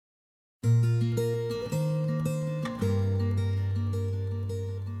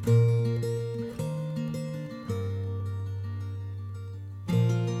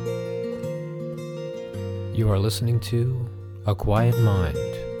are listening to A Quiet Mind.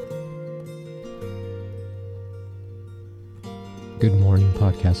 Good morning,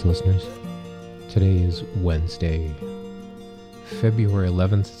 podcast listeners. Today is Wednesday, February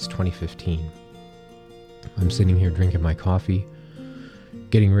 11th, it's 2015. I'm sitting here drinking my coffee,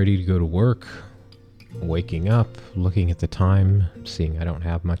 getting ready to go to work, waking up, looking at the time, seeing I don't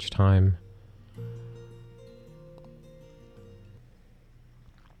have much time.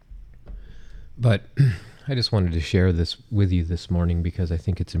 But I just wanted to share this with you this morning because I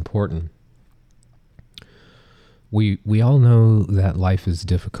think it's important. We all know that life is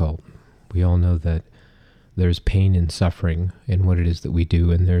difficult. We all know that there's pain and suffering in what it is that we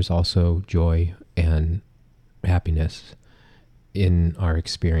do, and there's also joy and happiness in our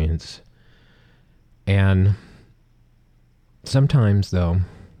experience. And sometimes, though,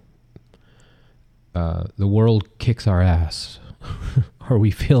 the world kicks our ass, or we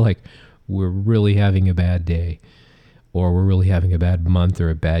feel like we're really having a bad day, or we're really having a bad month or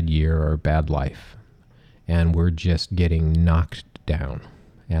a bad year or a bad life, and we're just getting knocked down.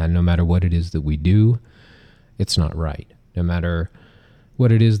 And no matter what it is that we do, it's not right. No matter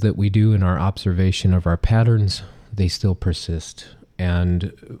what it is that we do in our observation of our patterns, they still persist.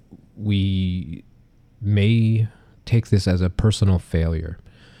 And we may take this as a personal failure.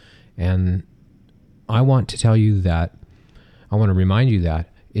 And I want to tell you that, I want to remind you that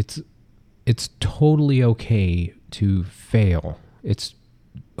it's totally okay to fail. It's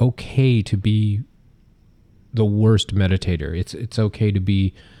okay to be the worst meditator. It's okay to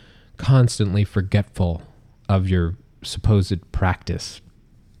be constantly forgetful of your supposed practice.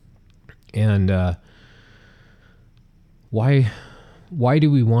 And why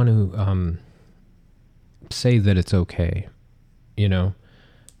do we want to say that it's okay? You know,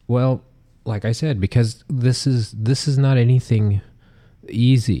 well, like I said, because this is not anything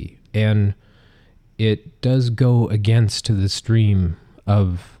easy, and it does go against the stream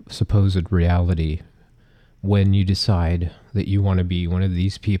of supposed reality when you decide that you want to be one of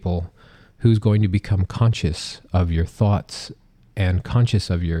these people who's going to become conscious of your thoughts and conscious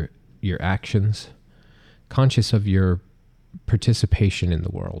of your actions, conscious of your participation in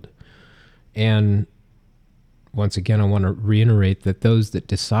the world. And once again, I want to reiterate that those that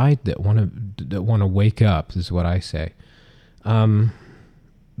decide that want to wake up, is what I say.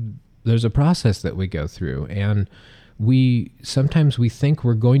 There's a process that we go through, and sometimes we think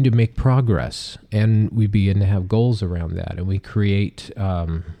we're going to make progress, and we begin to have goals around that, and we create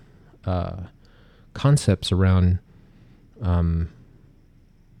concepts around,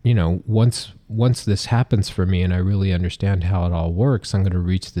 once this happens for me and I really understand how it all works, I'm going to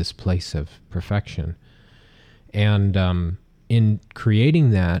reach this place of perfection. And in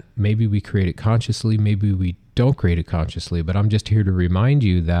creating that, maybe we create it consciously, maybe we don't create it consciously, but I'm just here to remind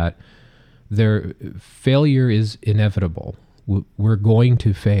you that failure is inevitable. We're going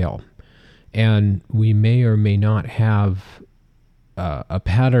to fail, and we may or may not have a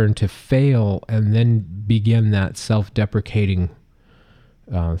pattern to fail and then begin that self-deprecating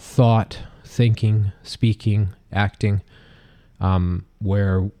thought, thinking, speaking, acting,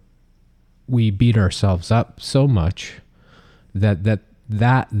 where we beat ourselves up so much that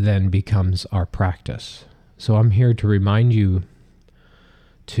then becomes our practice. So I'm here to remind you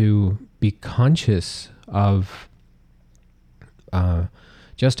to be conscious of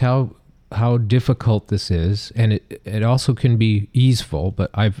just how difficult this is, and it also can be easeful,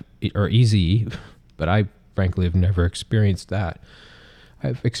 easy, but I frankly have never experienced that.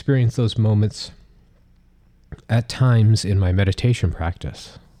 I've experienced those moments at times in my meditation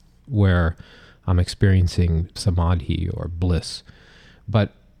practice where I'm experiencing samadhi or bliss,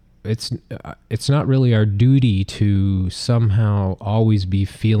 but it's not really our duty to somehow always be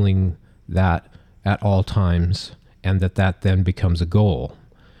feeling that at all times, and that then becomes a goal.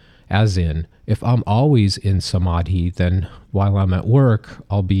 As in, if I'm always in samadhi, then while I'm at work,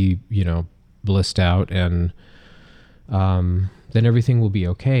 I'll be, blissed out, and then everything will be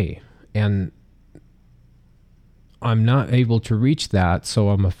okay. And I'm not able to reach that, so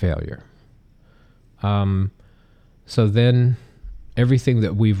I'm a failure. So then everything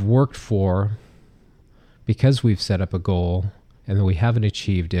that we've worked for, because we've set up a goal and that we haven't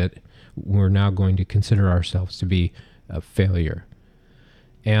achieved it, we're now going to consider ourselves to be a failure.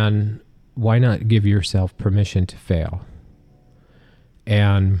 And why not give yourself permission to fail?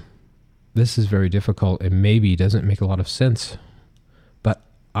 And this is very difficult and maybe doesn't make a lot of sense, but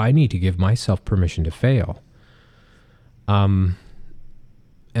I need to give myself permission to fail. And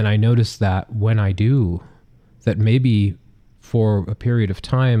I notice that when I do, that maybe for a period of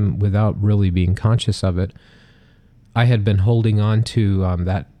time without really being conscious of it, I had been holding on to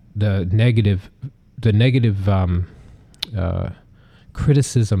the negative the negative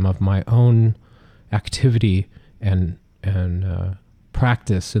criticism of my own activity and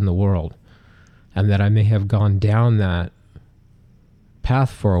practice in the world, and that I may have gone down that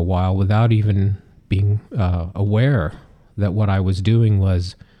path for a while without even being aware that what I was doing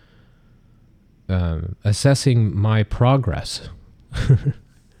was assessing my progress.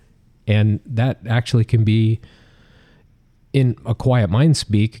 And that actually can be, in a quiet mind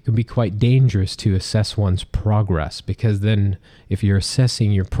speak, it can be quite dangerous to assess one's progress, because then if you're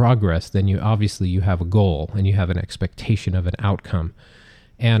assessing your progress, then you have a goal and you have an expectation of an outcome.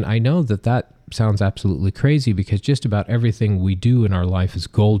 And I know that sounds absolutely crazy, because just about everything we do in our life is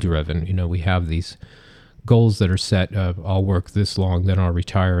goal driven. You know, we have these goals that are set of, I'll work this long, then I'll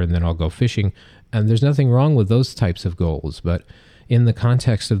retire, and then I'll go fishing. And there's nothing wrong with those types of goals, but in the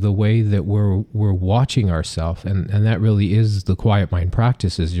context of the way that we're watching ourselves, and that really is the quiet mind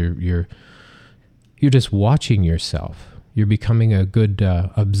practices. You're just watching yourself. You're becoming a good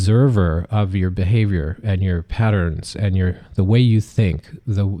observer of your behavior and your patterns and the way you think,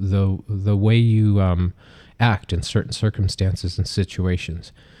 the way you act in certain circumstances and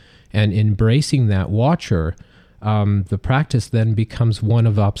situations, and embracing that watcher. The practice then becomes one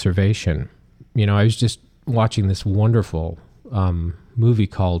of observation. You know, I was just watching this wonderful movie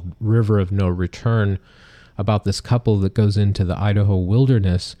called River of No Return about this couple that goes into the Idaho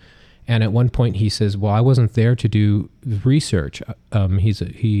wilderness. And at one point he says, well, I wasn't there to do research.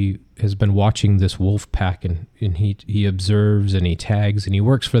 He has been watching this wolf pack, and he observes and he tags, and he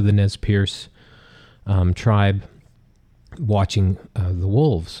works for the Nez Perce tribe watching the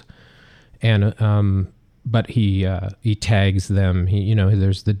wolves. And but he tags them.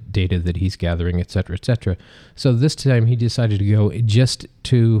 There's the data that he's gathering, et cetera, et cetera. So this time he decided to go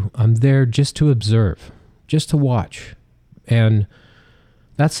I'm there just to observe, just to watch. And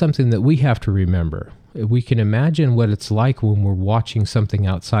that's something that we have to remember. We can imagine what it's like when we're watching something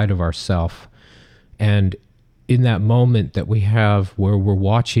outside of ourselves. And in that moment that we have where we're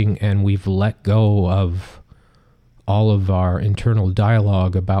watching and we've let go of all of our internal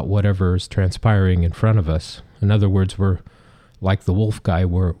dialogue about whatever is transpiring in front of us. In other words, we're like the wolf guy.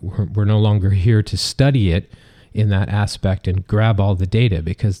 We're no longer here to study it in that aspect and grab all the data,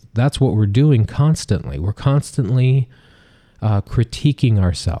 because that's what we're doing constantly. We're constantly critiquing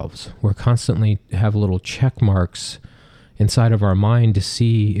ourselves. We're constantly have little check marks inside of our mind to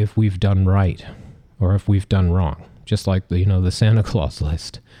see if we've done right or if we've done wrong, just like the Santa Claus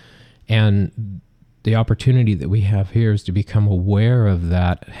list. And the opportunity that we have here is to become aware of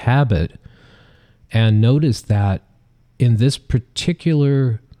that habit and notice that in this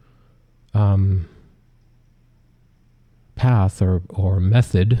particular path or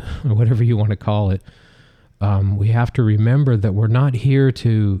method, or whatever you want to call it, we have to remember that we're not here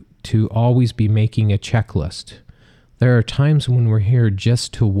to always be making a checklist. There are times when we're here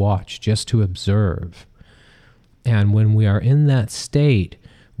just to watch, just to observe. And when we are in that state,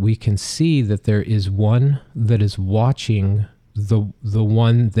 we can see that there is one that is watching the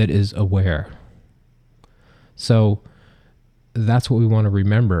one that is aware. So that's what we want to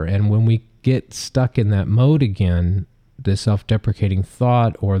remember. And when we get stuck in that mode again, the self-deprecating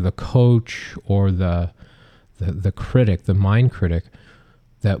thought or the coach or the critic, the mind critic,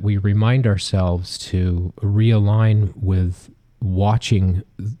 that we remind ourselves to realign with watching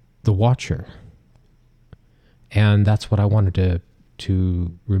the watcher. And that's what I wanted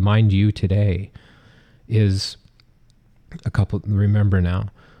to remind you today is remember now,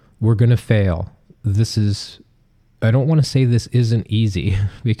 we're going to fail. I don't want to say this isn't easy,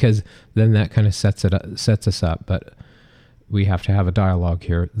 because then that kind of sets us up, but we have to have a dialogue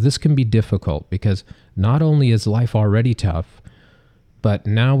here. This can be difficult because not only is life already tough, but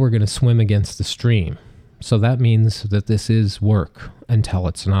now we're going to swim against the stream. So that means that this is work until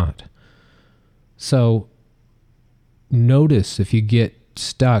it's not. So notice if you get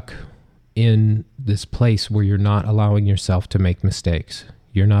stuck in this place where you're not allowing yourself to make mistakes.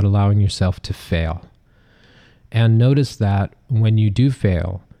 You're not allowing yourself to fail. And notice that when you do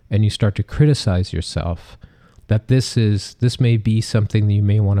fail and you start to criticize yourself, that this may be something that you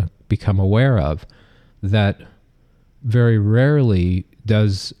may want to become aware of, that very rarely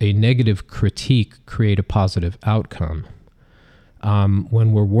does a negative critique create a positive outcome.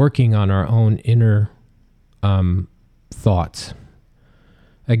 When we're working on our own inner thoughts,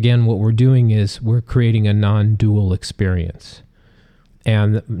 again, what we're doing is we're creating a non-dual experience.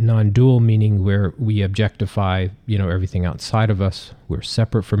 And non-dual meaning where we objectify, everything outside of us. We're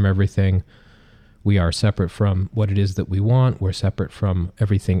separate from everything. We are separate from what it is that we want. We're separate from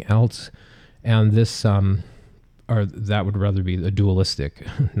everything else. And this or that would rather be the dualistic,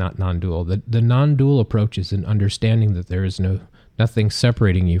 not non-dual. The non-dual approach is an understanding that there is nothing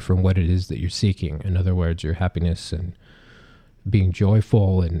separating you from what it is that you're seeking. In other words, your happiness and being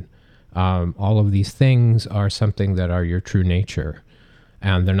joyful and all of these things are something that are your true nature,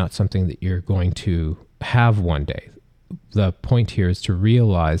 and they're not something that you're going to have one day. The point here is to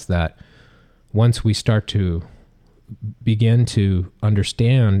realize that once we start to begin to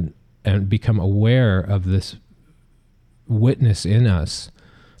understand and become aware of this witness in us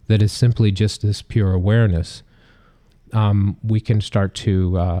that is simply just this pure awareness, we can start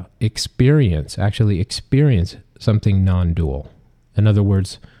to experience something non-dual. In other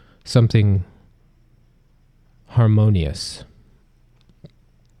words, something harmonious.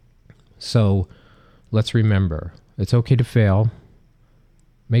 So let's remember, it's okay to fail.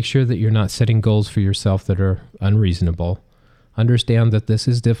 Make sure that you're not setting goals for yourself that are unreasonable. Understand that this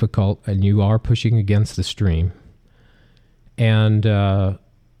is difficult and you are pushing against the stream. And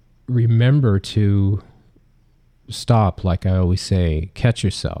remember to stop, like I always say, catch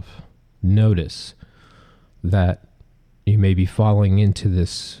yourself. Notice that you may be falling into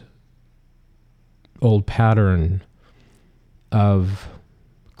this old pattern of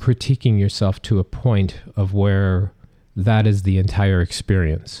critiquing yourself to a point of where that is the entire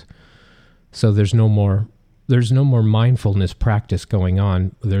experience. So there's no more mindfulness practice going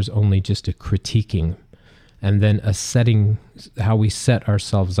on. There's only just a critiquing, and then a setting, how we set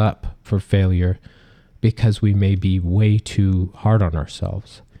ourselves up for failure because we may be way too hard on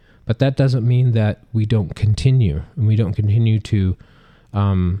ourselves. But that doesn't mean that we don't continue, and we don't continue to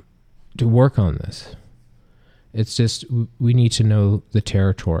work on this. It's just we need to know the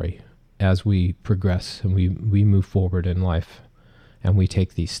territory as we progress and we move forward in life and we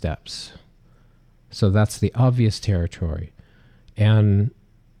take these steps. So that's the obvious territory. And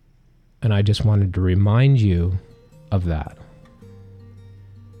I just wanted to remind you of that.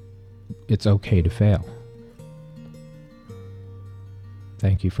 It's okay to fail.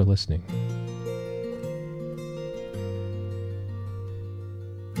 Thank you for listening.